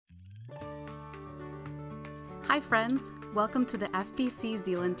Hi friends, welcome to the FBC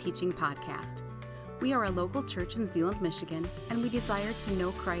Zeeland Teaching Podcast. We are a local church in Zeeland, Michigan, and we desire to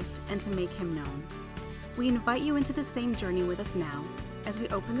know Christ and to make Him known. We invite you into the same journey with us now as we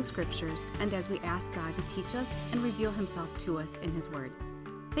open the Scriptures and as we ask God to teach us and reveal Himself to us in His Word.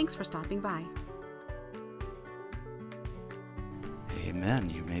 Thanks for stopping by. Amen.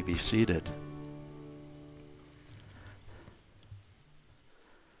 You may be seated.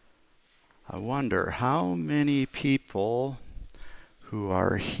 I wonder how many people who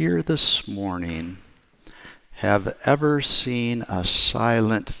are here this morning have ever seen a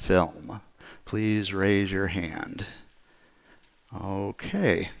silent film. Please raise your hand.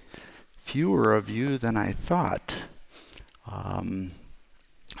 Okay, fewer of you than I thought.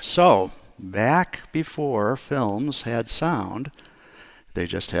 So, back before films had sound, they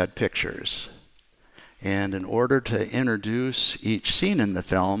just had pictures. And in order to introduce each scene in the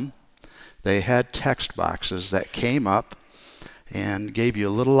film, they had text boxes that came up and gave you a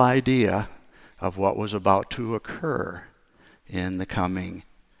little idea of what was about to occur in the coming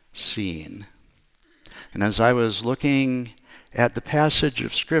scene. And as I was looking at the passage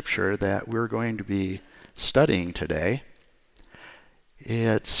of Scripture that we're going to be studying today,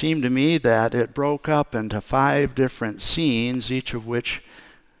 it seemed to me that it broke up into 5 different scenes, each of which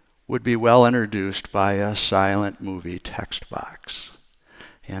would be well introduced by a silent movie text box.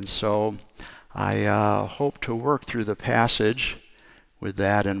 And so I hope to work through the passage with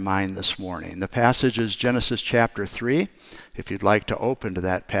that in mind this morning. The passage is Genesis chapter 3, if you'd like to open to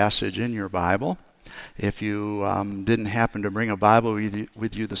that passage in your Bible. If you didn't happen to bring a Bible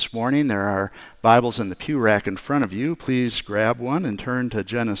with you this morning, there are Bibles in the pew rack in front of you. Please grab one and turn to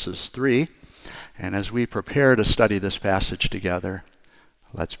Genesis 3. And as we prepare to study this passage together,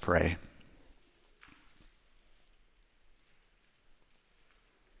 let's pray.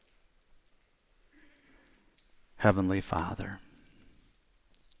 Heavenly Father,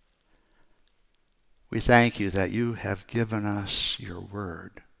 we thank you that you have given us your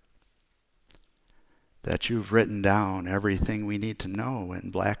word, that you've written down everything we need to know in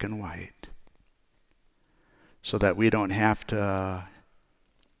black and white, so that we don't have to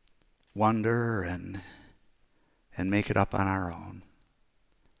wonder and make it up on our own.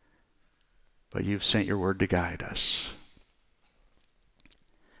 But you've sent your word to guide us.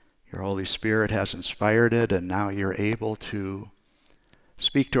 Your Holy Spirit has inspired it, and now you're able to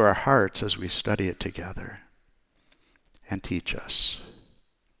speak to our hearts as we study it together and teach us.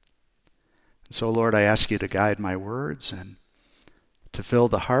 And so, Lord, I ask you to guide my words and to fill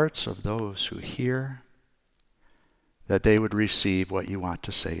the hearts of those who hear, that they would receive what you want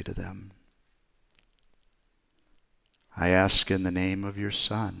to say to them. I ask in the name of your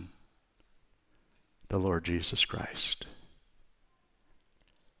Son, the Lord Jesus Christ.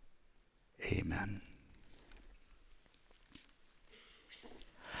 Amen.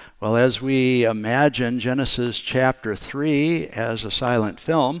 Well, as we imagine Genesis chapter 3 as a silent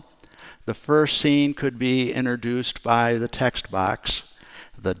film, the first scene could be introduced by the text box,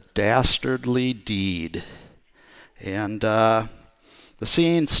 the dastardly deed. And the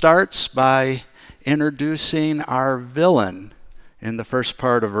scene starts by introducing our villain in the first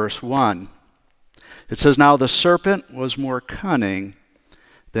part of verse 1. It says, "Now the serpent was more cunning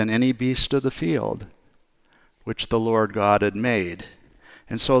than any beast of the field, which the Lord God had made."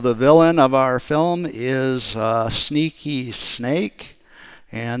 And so the villain of our film is a sneaky snake,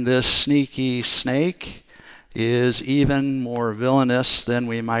 and this sneaky snake is even more villainous than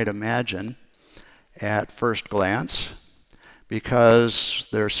we might imagine at first glance, because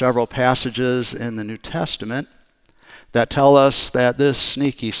there are several passages in the New Testament that tell us that this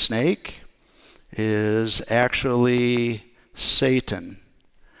sneaky snake is actually Satan.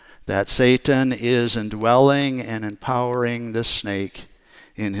 That Satan is indwelling and empowering this snake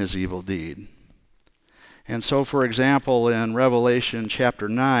in his evil deed. And so, for example, in Revelation chapter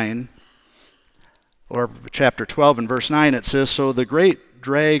 9, or chapter 12 and verse 9, it says, "So the great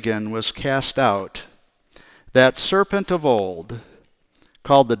dragon was cast out, that serpent of old,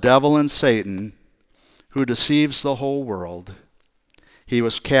 called the devil and Satan, who deceives the whole world. He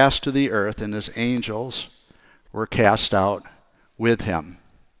was cast to the earth, and his angels were cast out with him."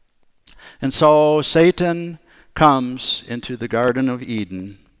 And so Satan comes into the Garden of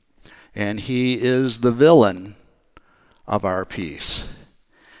Eden, and he is the villain of our piece.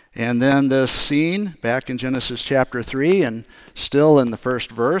 And then this scene, back in Genesis chapter 3, and still in the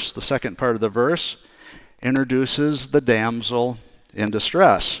first verse, the second part of the verse, introduces the damsel in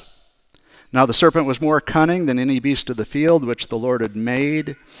distress. "Now the serpent was more cunning than any beast of the field which the Lord had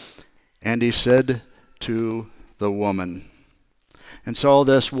made, and he said to the woman." And so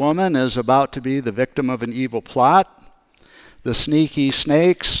this woman is about to be the victim of an evil plot. The sneaky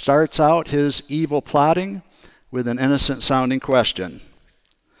snake starts out his evil plotting with an innocent-sounding question.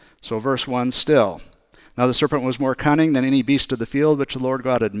 So verse 1 still. Now the serpent was more cunning than any beast of the field which the Lord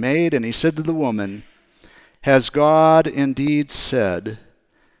God had made, and he said to the woman, Has God indeed said,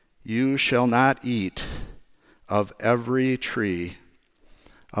 You shall not eat of every tree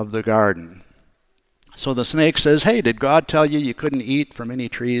of the garden? So the snake says, Hey, did God tell you you couldn't eat from any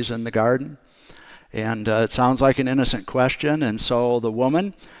trees in the garden? And it sounds like an innocent question, and so the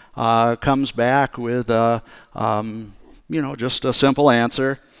woman comes back with just a simple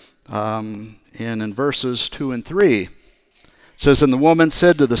answer. And in verses 2 and 3, it says, And the woman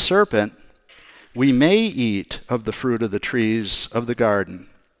said to the serpent, We may eat of the fruit of the trees of the garden,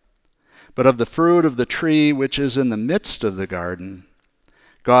 but of the fruit of the tree which is in the midst of the garden,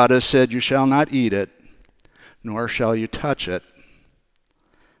 God has said, You shall not eat it, nor shall you touch it,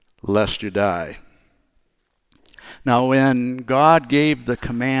 lest you die. Now, when God gave the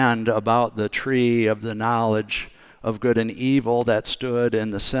command about the tree of the knowledge of good and evil that stood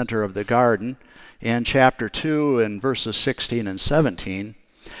in the center of the garden, in chapter 2 in verses 16 and 17,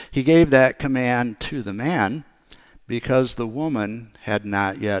 he gave that command to the man because the woman had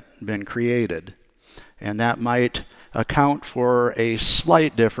not yet been created. And that might account for a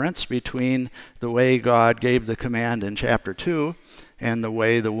slight difference between the way God gave the command in chapter 2 and the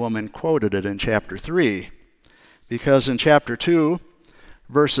way the woman quoted it in chapter 3. Because in chapter 2,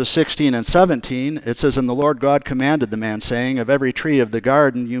 verses 16 and 17, it says, And the Lord God commanded the man, saying, Of every tree of the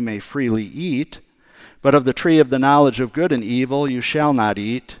garden you may freely eat, but of the tree of the knowledge of good and evil you shall not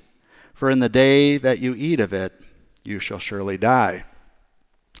eat, for in the day that you eat of it you shall surely die.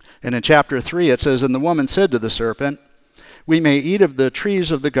 And in chapter 3 it says, And the woman said to the serpent, We may eat of the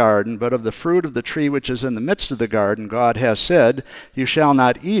trees of the garden, but of the fruit of the tree which is in the midst of the garden, God has said, You shall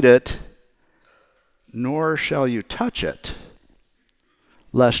not eat it, nor shall you touch it,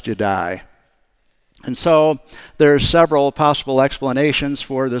 lest you die. And so there's several possible explanations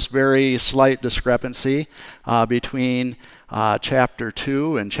for this very slight discrepancy between chapter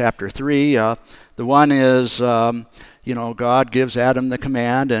 2 and chapter 3. The one is, God gives Adam the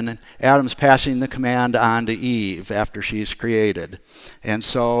command, and Adam's passing the command on to Eve after she's created. And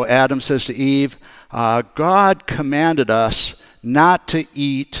so Adam says to Eve, God commanded us not to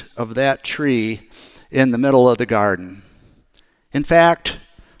eat of that tree in the middle of the garden. In fact,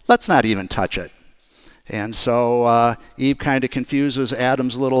 let's not even touch it. And so Eve kind of confuses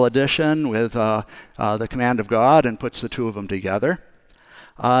Adam's little addition with the command of God and puts the two of them together.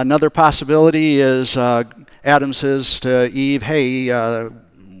 Another possibility is Adam says to Eve, Hey,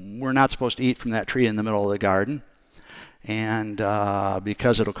 we're not supposed to eat from that tree in the middle of the garden, and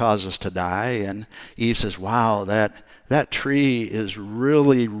because it'll cause us to die. And Eve says, Wow, that tree is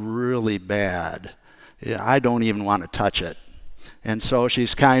really, really bad. I don't even want to touch it. And so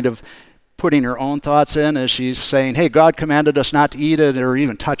she's kind of putting her own thoughts in as she's saying, Hey, God commanded us not to eat it or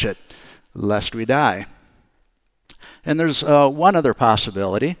even touch it, lest we die. And there's one other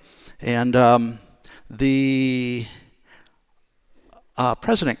possibility, and the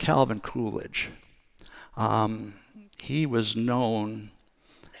President Calvin Coolidge, he was known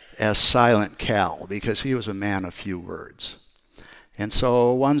as Silent Cal because he was a man of few words. And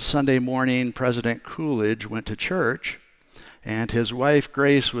so one Sunday morning, President Coolidge went to church, and his wife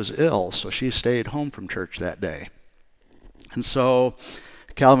Grace was ill, so she stayed home from church that day. And so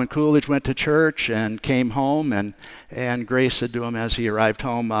Calvin Coolidge went to church and came home, and Grace said to him as he arrived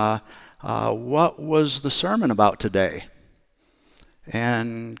home, What was the sermon about today?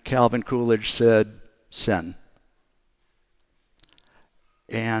 And Calvin Coolidge said, Sin.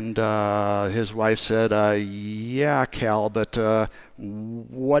 And his wife said, Yeah, Cal, but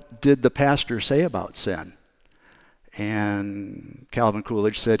what did the pastor say about sin? And Calvin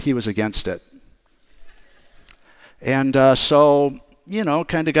Coolidge said he was against it. And so,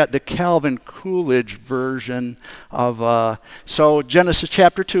 kind of got the Calvin Coolidge version of, so Genesis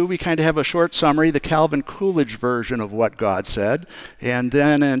chapter 2, we kind of have a short summary, the Calvin Coolidge version of what God said. And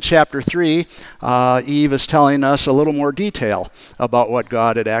then in chapter 3, Eve is telling us a little more detail about what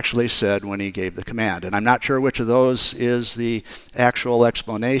God had actually said when he gave the command. And I'm not sure which of those is the actual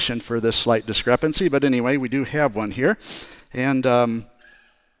explanation for this slight discrepancy, but anyway, we do have one here. And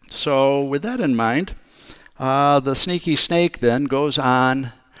so with that in mind, the sneaky snake then goes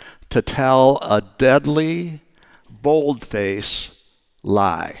on to tell a deadly, bold-faced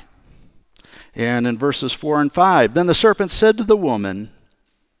lie. And in verses 4 and 5, Then the serpent said to the woman,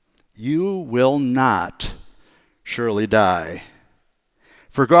 You will not surely die.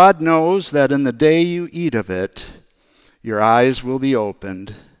 For God knows that in the day you eat of it, your eyes will be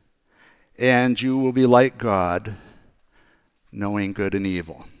opened, and you will be like God, knowing good and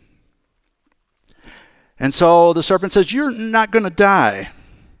evil. And so the serpent says, you're not going to die.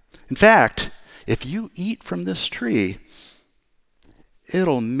 In fact, if you eat from this tree,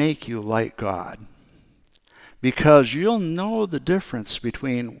 it'll make you like God, because you'll know the difference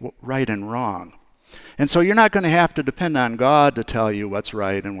between right and wrong. And so you're not going to have to depend on God to tell you what's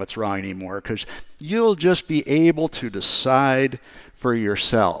right and what's wrong anymore, because you'll just be able to decide for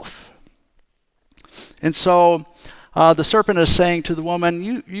yourself. And so the serpent is saying to the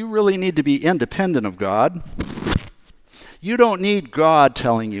woman, you really need to be independent of God. You don't need God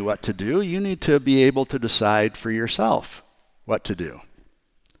telling you what to do. You need to be able to decide for yourself what to do.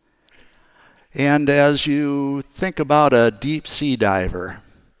 And as you think about a deep sea diver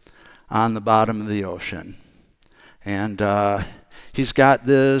on the bottom of the ocean, and he's got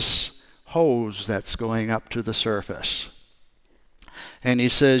this hose that's going up to the surface. And he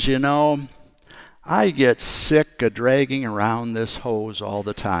says, I get sick of dragging around this hose all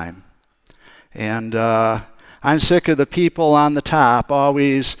the time. And I'm sick of the people on the top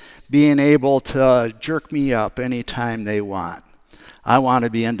always being able to jerk me up anytime they want. I want to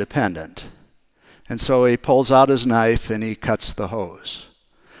be independent. And so he pulls out his knife and he cuts the hose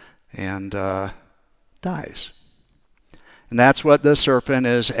and dies. And that's what the serpent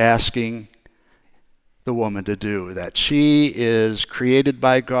is asking the woman to do, that she is created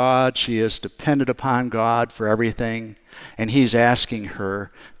by God, she is dependent upon God for everything, and he's asking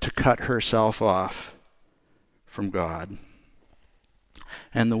her to cut herself off from God.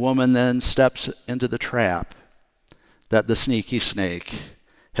 And the woman then steps into the trap that the sneaky snake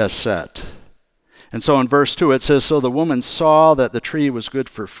has set. And so in verse 2 it says, so the woman saw that the tree was good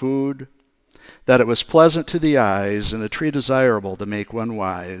for food, that it was pleasant to the eyes, and a tree desirable to make one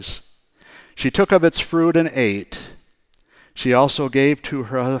wise. She took of its fruit and ate. She also gave to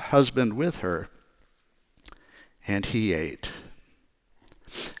her husband with her, and he ate.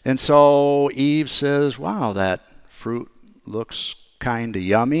 And so Eve says, wow, that fruit looks kind of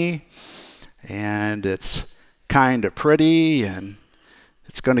yummy, and it's kind of pretty, and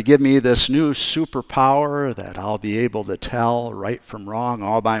it's going to give me this new superpower that I'll be able to tell right from wrong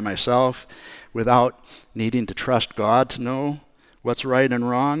all by myself without needing to trust God to know what's right and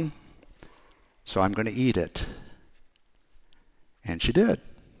wrong. So I'm going to eat it. And she did.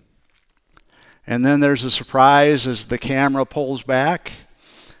 And then there's a surprise as the camera pulls back,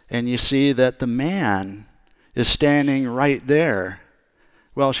 and you see that the man is standing right there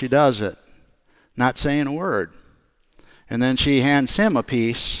while she does it, not saying a word. And then she hands him a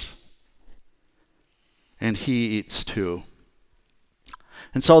piece, and he eats too.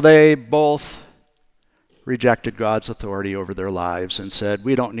 And so they both rejected God's authority over their lives and said,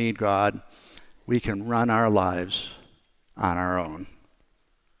 we don't need God. We can run our lives on our own.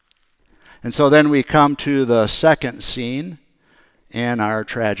 And so then we come to the second scene in our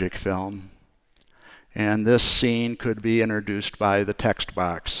tragic film. And this scene could be introduced by the text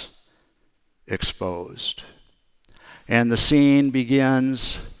box, exposed. And the scene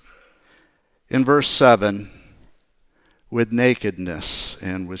begins in verse 7 with nakedness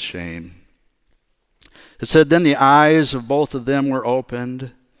and with shame. It said, then the eyes of both of them were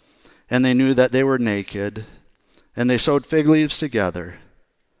opened, and they knew that they were naked, and they sewed fig leaves together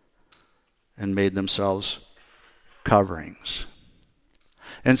and made themselves coverings.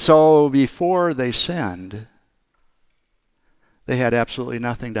 And so before they sinned, they had absolutely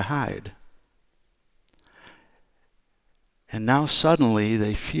nothing to hide. And now suddenly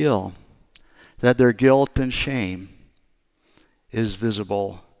they feel that their guilt and shame is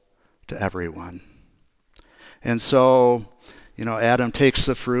visible to everyone. And so, Adam takes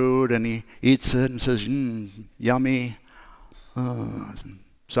the fruit and he eats it and says, yummy.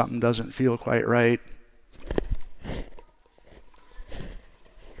 Something doesn't feel quite right.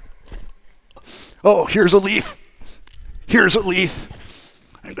 Oh, here's a leaf. Here's a leaf.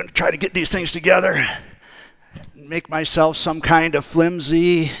 I'm going to try to get these things together, make myself some kind of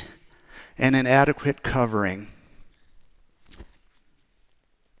flimsy and inadequate covering.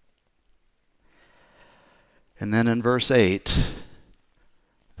 And then in verse 8,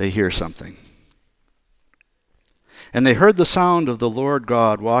 they hear something. And they heard the sound of the Lord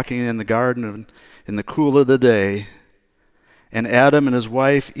God walking in the garden in the cool of the day. And Adam and his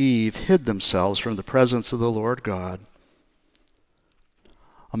wife Eve hid themselves from the presence of the Lord God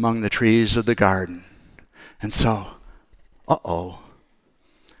among the trees of the garden. And so,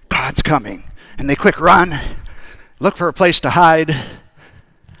 God's coming. And they quick run, look for a place to hide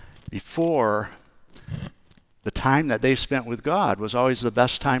before the time that they spent with God was always the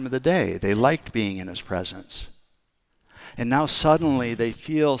best time of the day. They liked being in his presence. And now suddenly they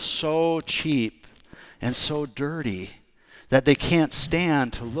feel so cheap and so dirty that they can't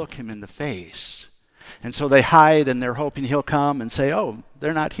stand to look him in the face. And so they hide, and they're hoping he'll come and say, oh,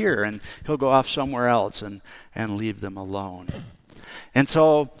 they're not here, and he'll go off somewhere else and leave them alone. And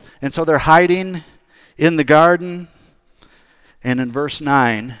so they're hiding in the garden, and in verse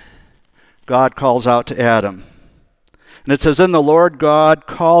 9, God calls out to Adam. And it says, then the Lord God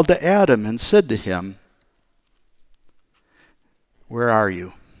called to Adam and said to him, where are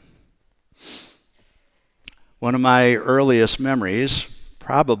you? One of my earliest memories,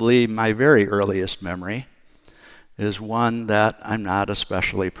 probably my very earliest memory, is one that I'm not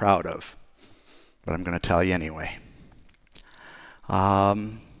especially proud of, but I'm going to tell you anyway. I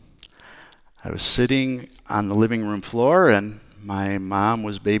was sitting on the living room floor, and my mom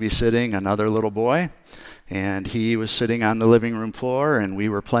was babysitting another little boy, and he was sitting on the living room floor, and we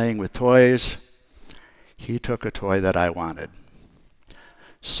were playing with toys. He took a toy that I wanted.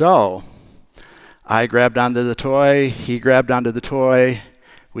 So I grabbed onto the toy, he grabbed onto the toy,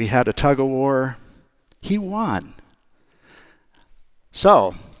 we had a tug-of-war. He won.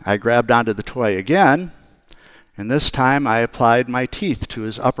 So I grabbed onto the toy again, and this time I applied my teeth to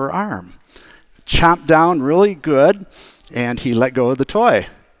his upper arm. Chomped down really good, and he let go of the toy.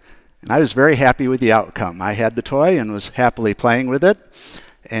 And I was very happy with the outcome. I had the toy and was happily playing with it,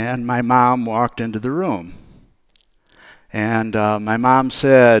 and my mom walked into the room. And my mom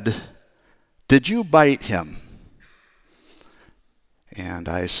said, did you bite him? And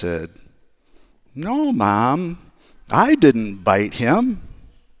I said, no, Mom, I didn't bite him.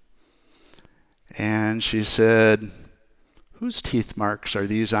 And she said, whose teeth marks are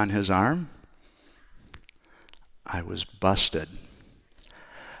these on his arm? I was busted.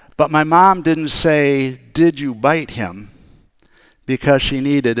 But my mom didn't say, did you bite him? Because she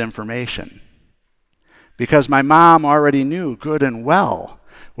needed information. Because my mom already knew good and well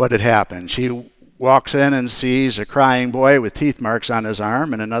what had happened. She walks in and sees a crying boy with teeth marks on his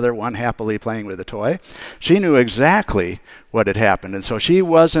arm and another one happily playing with a toy. She knew exactly what had happened. And so she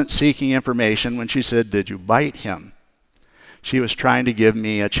wasn't seeking information when she said, did you bite him? She was trying to give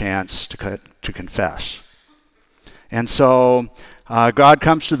me a chance to confess. And so God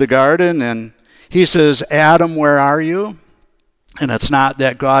comes to the garden and he says, Adam, where are you? And it's not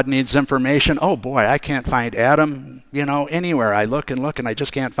that God needs information. Oh boy, I can't find Adam, anywhere. I look and I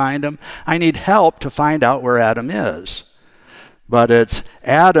just can't find him. I need help to find out where Adam is. But it's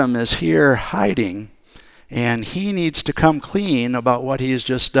Adam is here hiding, and he needs to come clean about what he's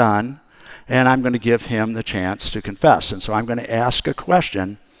just done, and I'm going to give him the chance to confess. And so I'm going to ask a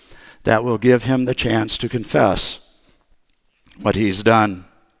question that will give him the chance to confess what he's done.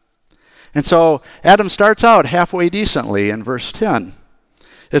 And so Adam starts out halfway decently in verse 10.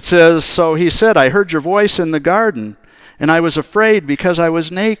 It says, so he said, I heard your voice in the garden, and I was afraid because I was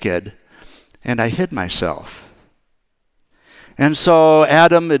naked, and I hid myself. And so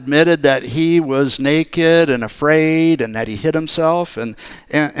Adam admitted that he was naked and afraid and that he hid himself, and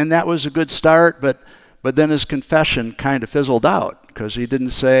that was a good start, but then his confession kind of fizzled out because he didn't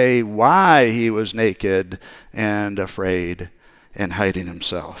say why he was naked and afraid and hiding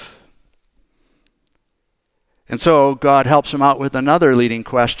himself. And so God helps him out with another leading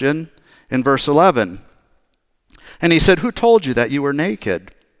question in verse 11. And he said, who told you that you were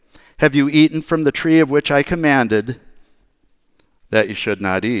naked? Have you eaten from the tree of which I commanded that you should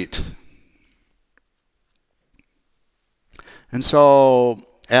not eat? And so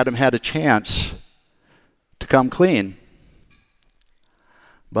Adam had a chance to come clean.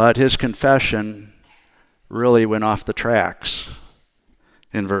 But his confession really went off the tracks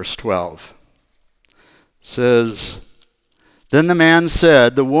in verse 12. Says, then the man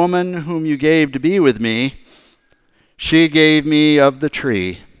said, the woman whom you gave to be with me, she gave me of the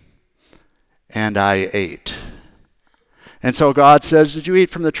tree, and I ate. And so God says, did you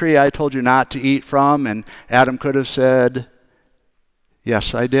eat from the tree I told you not to eat from? And Adam could have said,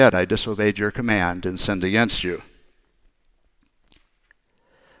 yes, I did. I disobeyed your command and sinned against you.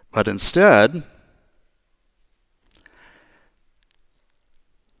 But instead,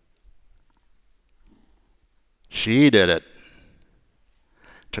 she did it.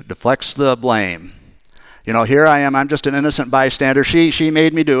 Deflects the blame. Here I am. I'm just an innocent bystander. She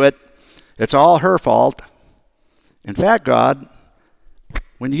made me do it. It's all her fault. In fact, God,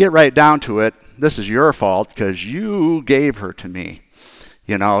 when you get right down to it, this is your fault because you gave her to me.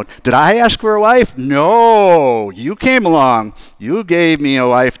 Did I ask for a wife? No, you came along. You gave me a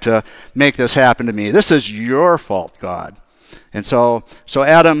wife to make this happen to me. This is your fault, God. And so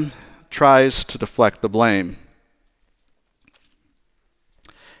Adam tries to deflect the blame.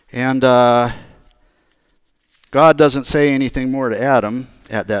 And God doesn't say anything more to Adam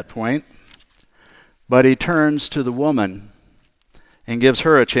at that point, but he turns to the woman and gives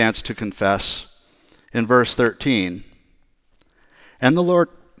her a chance to confess in verse 13. And the Lord,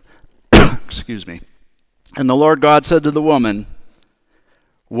 excuse me, and the Lord God said to the woman,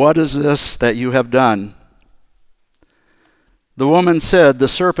 "What is this that you have done?" The woman said, "The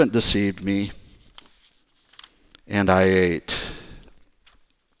serpent deceived me, and I ate."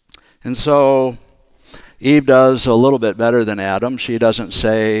 And so Eve does a little bit better than Adam. She doesn't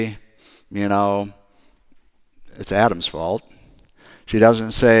say, it's Adam's fault. She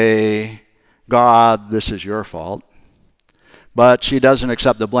doesn't say, "God, this is your fault." But she doesn't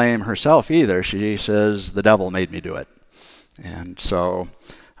accept the blame herself either. She says, "The devil made me do it." And so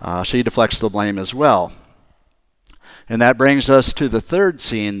she deflects the blame as well. And that brings us to the third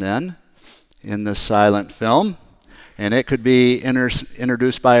scene then in this silent film. And it could be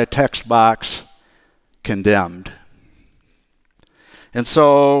introduced by a text box, condemned. And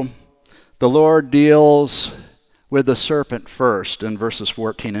so the Lord deals with the serpent first in verses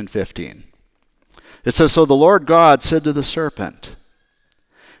 14 and 15. It says, "So the Lord God said to the serpent,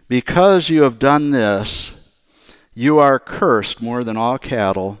 'Because you have done this, you are cursed more than all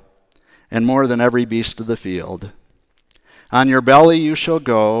cattle and more than every beast of the field. On your belly you shall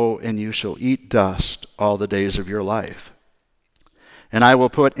go, and you shall eat dust all the days of your life. And I will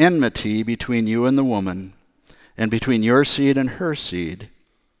put enmity between you and the woman, and between your seed and her seed.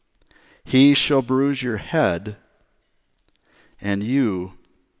 He shall bruise your head, and you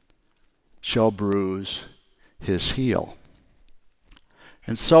shall bruise his heel.'"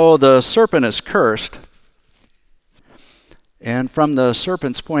 And so the serpent is cursed. And from the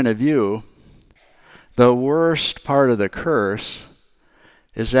serpent's point of view, the worst part of the curse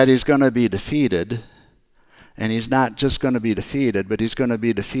is that he's going to be defeated. And he's not just going to be defeated, but he's going to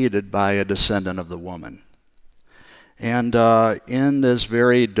be defeated by a descendant of the woman. And in this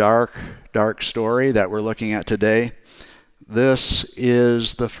very dark story that we're looking at today, this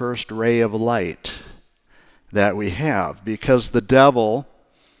is the first ray of light that we have, because the devil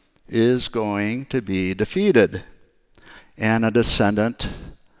is going to be defeated, and a descendant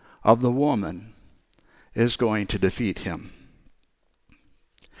of the woman is going to defeat him.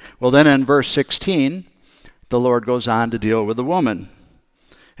 Well, then in verse 16, the Lord goes on to deal with the woman.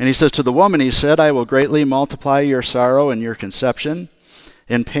 And he says, "To the woman, he said, I will greatly multiply your sorrow and your conception.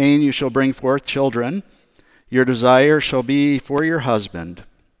 In pain you shall bring forth children. Your desire shall be for your husband,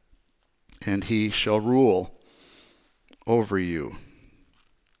 and he shall rule over you."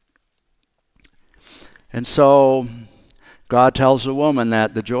 And so God tells the woman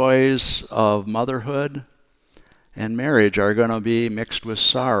that the joys of motherhood and marriage are going to be mixed with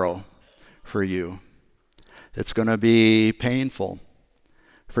sorrow for you. It's going to be painful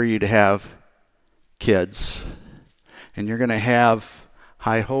for you to have kids, and you're going to have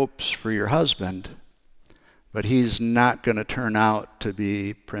high hopes for your husband, but he's not going to turn out to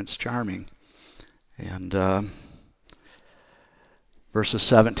be Prince Charming. And verses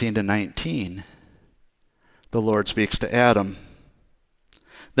 17 to 19, the Lord speaks to Adam.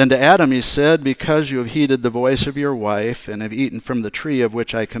 "Then to Adam he said, 'Because you have heeded the voice of your wife, and have eaten from the tree of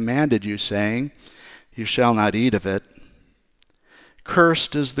which I commanded you, saying, you shall not eat of it,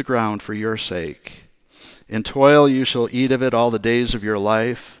 cursed is the ground for your sake. In toil you shall eat of it all the days of your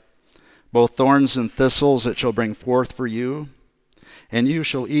life. Both thorns and thistles it shall bring forth for you, and you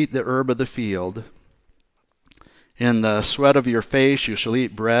shall eat the herb of the field. In the sweat of your face you shall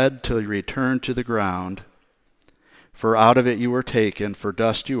eat bread till you return to the ground. For out of it you were taken, for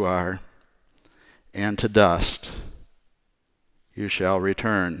dust you are, and to dust you shall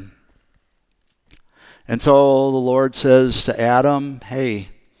return.'" And so the Lord says to Adam, "Hey,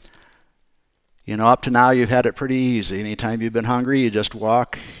 up to now you've had it pretty easy. Anytime you've been hungry, you just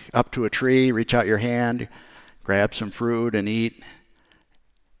walk up to a tree, reach out your hand, grab some fruit and eat.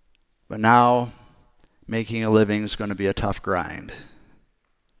 But now making a living is going to be a tough grind.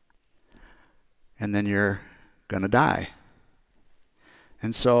 And then you're going to die."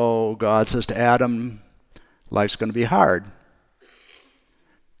 And so God says to Adam, life's going to be hard,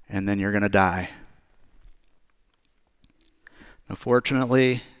 and then you're going to die.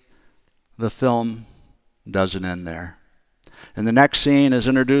 Unfortunately, the film doesn't end there. And the next scene is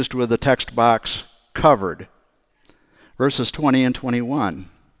introduced with the text box covered. Verses 20 and 21.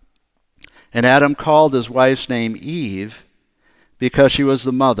 "And Adam called his wife's name Eve, because she was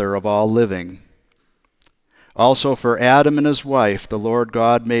the mother of all living. Also for Adam and his wife, the Lord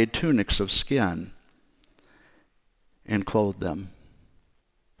God made tunics of skin and clothed them."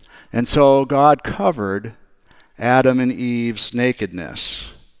 And so God covered Adam and Eve's nakedness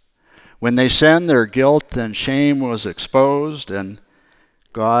When they sinned, their guilt and shame was exposed, and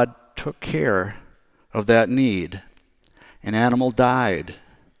God took care of that need. An animal died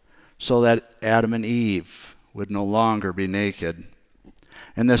so that Adam and Eve would no longer be naked.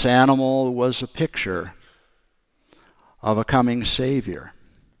 And this animal was a picture of a coming Savior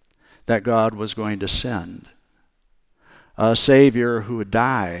that God was going to send. A Savior who would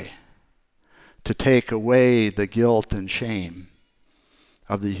die to take away the guilt and shame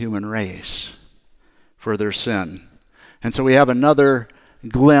of the human race for their sin. And so we have another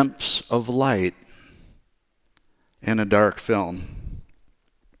glimpse of light in a dark film.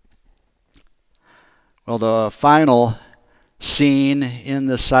 Well, the final scene in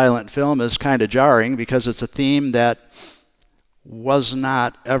the silent film is kind of jarring because it's a theme that was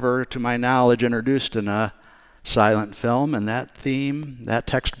not ever, to my knowledge, introduced in a silent film, and that theme, that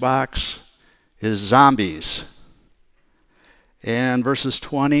text box, is zombies. And verses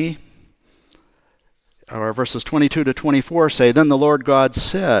 22 to 24 say, "Then the Lord God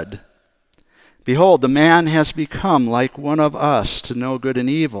said, Behold, the man has become like one of us to know good and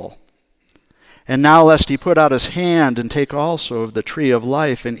evil. And now lest he put out his hand and take also of the tree of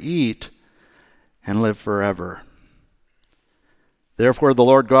life and eat and live forever. Therefore the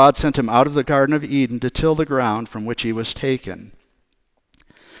Lord God sent him out of the Garden of Eden to till the ground from which he was taken.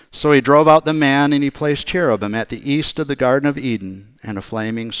 So he drove out the man, and he placed cherubim at the east of the Garden of Eden, and a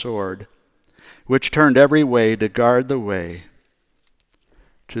flaming sword, which turned every way to guard the way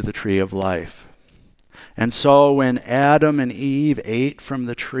to the tree of life." And so when Adam and Eve ate from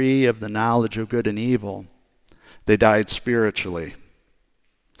the tree of the knowledge of good and evil, they died spiritually.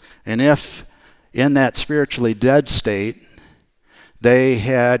 And if in that spiritually dead state they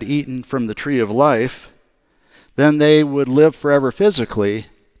had eaten from the tree of life, then they would live forever physically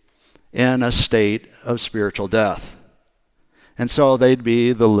in a state of spiritual death. And so they'd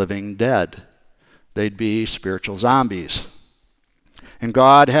be the living dead. They'd be spiritual zombies. And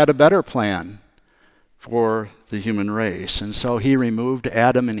God had a better plan for the human race. And so he removed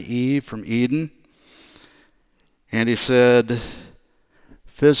Adam and Eve from Eden. And he said,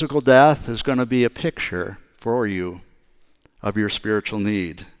 physical death is going to be a picture for you of your spiritual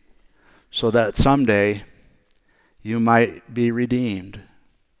need, so that someday you might be redeemed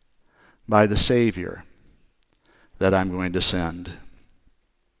by the Savior that I'm going to send.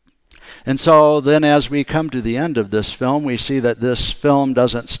 And so then as we come to the end of this film, we see that this film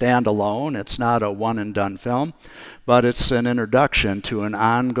doesn't stand alone. It's not a one-and-done film, but it's an introduction to an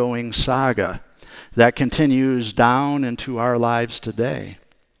ongoing saga that continues down into our lives today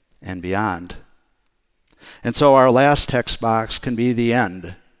and beyond. And so our last text box can be the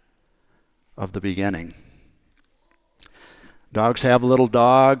end of the beginning. Dogs have little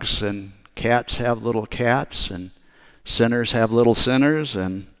dogs, and cats have little cats, and sinners have little sinners,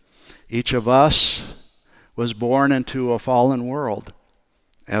 and each of us was born into a fallen world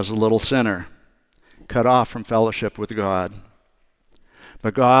as a little sinner, cut off from fellowship with God.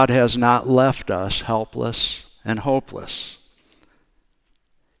 But God has not left us helpless and hopeless.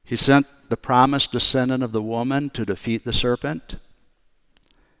 He sent the promised descendant of the woman to defeat the serpent.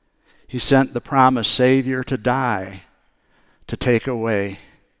 He sent the promised Savior to die, to take away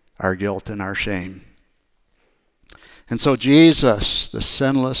our guilt and our shame. And so Jesus, the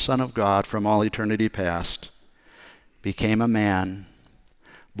sinless Son of God from all eternity past, became a man,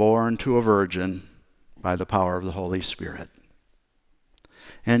 born to a virgin by the power of the Holy Spirit.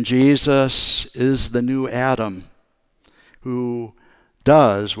 And Jesus is the new Adam who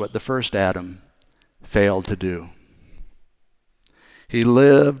does what the first Adam failed to do. He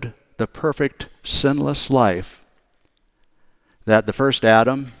lived the perfect, sinless life that the first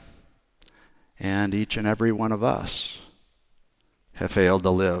Adam and each and every one of us have failed to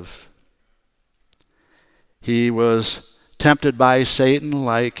live. He was tempted by Satan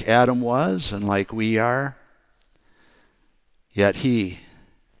like Adam was and like we are, yet he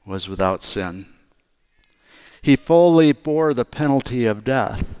was without sin. He fully bore the penalty of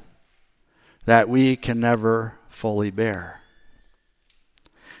death that we can never fully bear.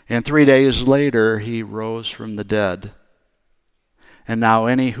 And 3 days later, he rose from the dead. And now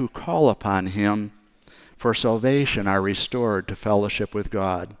any who call upon him for salvation are restored to fellowship with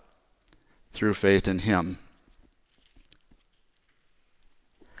God through faith in him.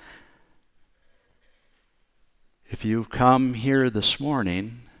 If you've come here this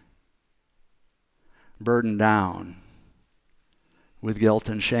morning burdened down with guilt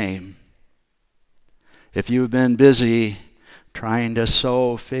and shame, if you've been busy trying to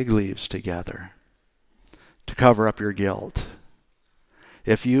sew fig leaves together to cover up your guilt,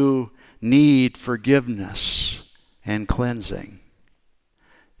 if you need forgiveness and cleansing,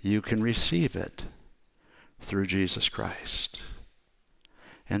 you can receive it through Jesus Christ.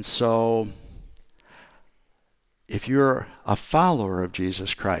 And so, if you're a follower of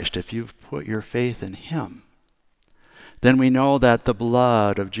Jesus Christ, if you've put your faith in him, then we know that the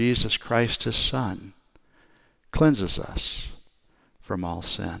blood of Jesus Christ, his Son, cleanses us from all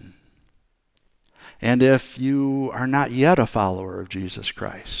sin. And if you are not yet a follower of Jesus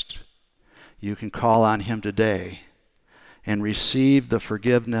Christ, you can call on him today and receive the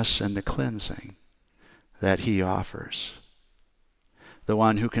forgiveness and the cleansing that he offers. The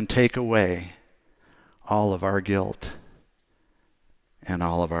one who can take away all of our guilt and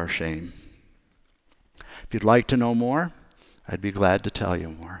all of our shame. If you'd like to know more, I'd be glad to tell you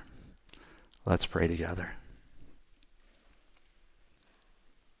more. Let's pray together.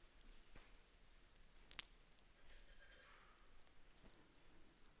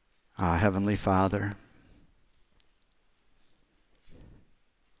 Heavenly Father,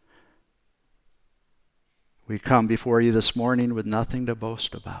 we come before you this morning with nothing to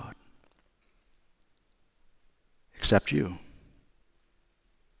boast about except you.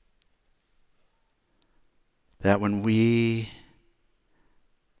 That when we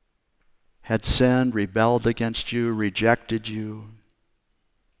had sinned, rebelled against you, rejected you,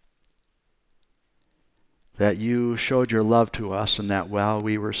 that you showed your love to us, and that while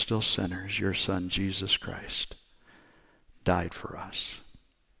we were still sinners, your Son, Jesus Christ, died for us.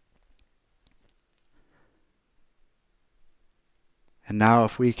 And now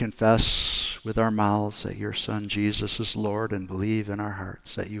if we confess with our mouths that your Son Jesus is Lord and believe in our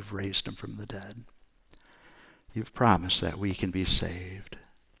hearts that you've raised him from the dead, you've promised that we can be saved.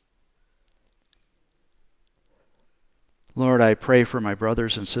 Lord, I pray for my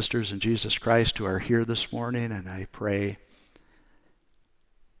brothers and sisters in Jesus Christ who are here this morning, and I pray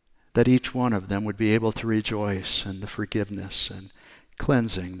that each one of them would be able to rejoice in the forgiveness and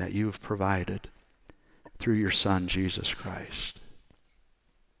cleansing that you've provided through your Son, Jesus Christ.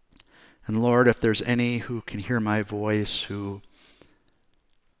 And Lord, if there's any who can hear my voice who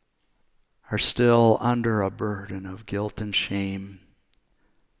are still under a burden of guilt and shame,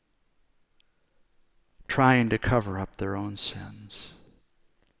 trying to cover up their own sins,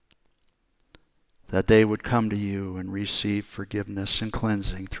 that they would come to you and receive forgiveness and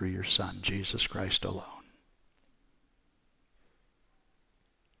cleansing through your Son, Jesus Christ alone.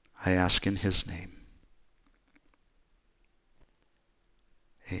 I ask in his name.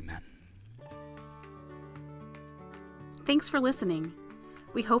 Amen. Thanks for listening.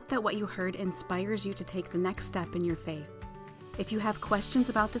 We hope that what you heard inspires you to take the next step in your faith. If you have questions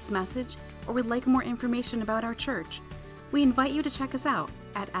about this message or would like more information about our church, we invite you to check us out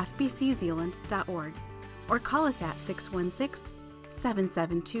at fbczealand.org or call us at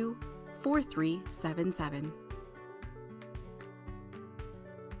 616-772-4377.